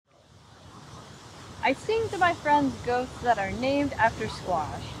I sing to my friends ghosts that are named after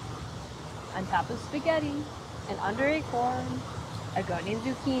squash. On top of spaghetti and under a corn, a goat named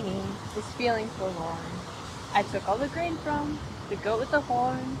Zucchini is feeling forlorn. I took all the grain from the goat with the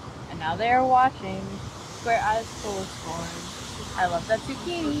horn, and now they are watching, square eyes full of scorn. I love that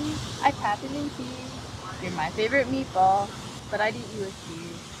zucchini, I tap it in cheese. You're my favorite meatball, but I'd eat you with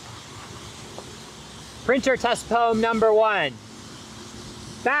cheese. Printer test poem number 1.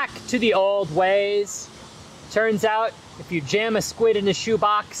 Back to the old ways. Turns out, if you jam a squid in a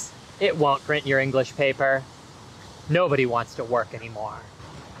shoebox, it won't print your English paper. Nobody wants to work anymore.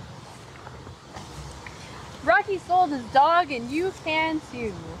 Rocky sold his dog, and you can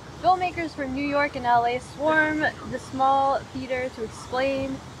too. Filmmakers from New York and LA swarm the small theater to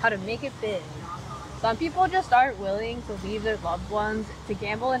explain how to make it big. Some people just aren't willing to leave their loved ones to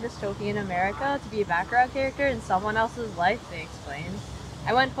gamble in dystopian America to be a background character in someone else's life, they explain.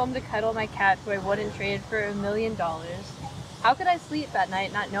 I went home to cuddle my cat who I wouldn't trade for $1 million. How could I sleep at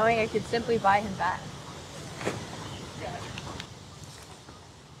night not knowing I could simply buy him back?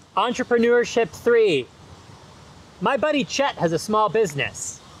 Entrepreneurship 3. My buddy Chet has a small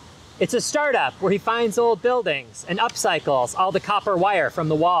business. It's a startup where he finds old buildings and upcycles all the copper wire from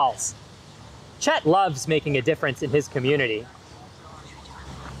the walls. Chet loves making a difference in his community.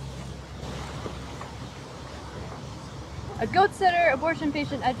 A goat sitter, abortion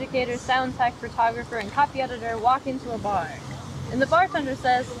patient educator, sound tech, photographer, and copy editor walk into a bar. And the bartender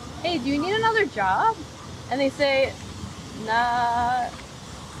says, "Hey, do you need another job?" And they say, "Nah,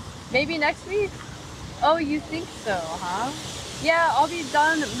 maybe next week." "Oh, you think so, huh?" "Yeah, I'll be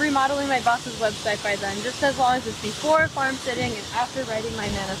done remodeling my boss's website by then, just as long as it's before farm sitting and after writing my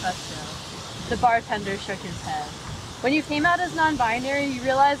manifesto." The bartender shook his head. "When you came out as non-binary, you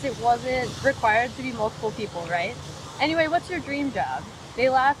realized it wasn't required to be multiple people, right? Anyway, what's your dream job?" They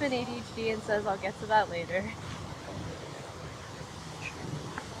laugh in ADHD and says, "I'll get to that later."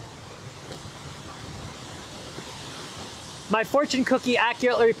 My fortune cookie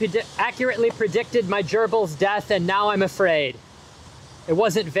accurately predicted my gerbil's death, and now I'm afraid. It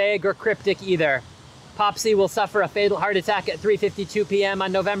wasn't vague or cryptic either. Popsy will suffer a fatal heart attack at 3:52 p.m.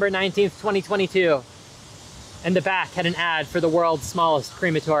 on November 19th, 2022. And the back had an ad for the world's smallest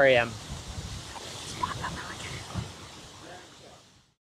crematorium.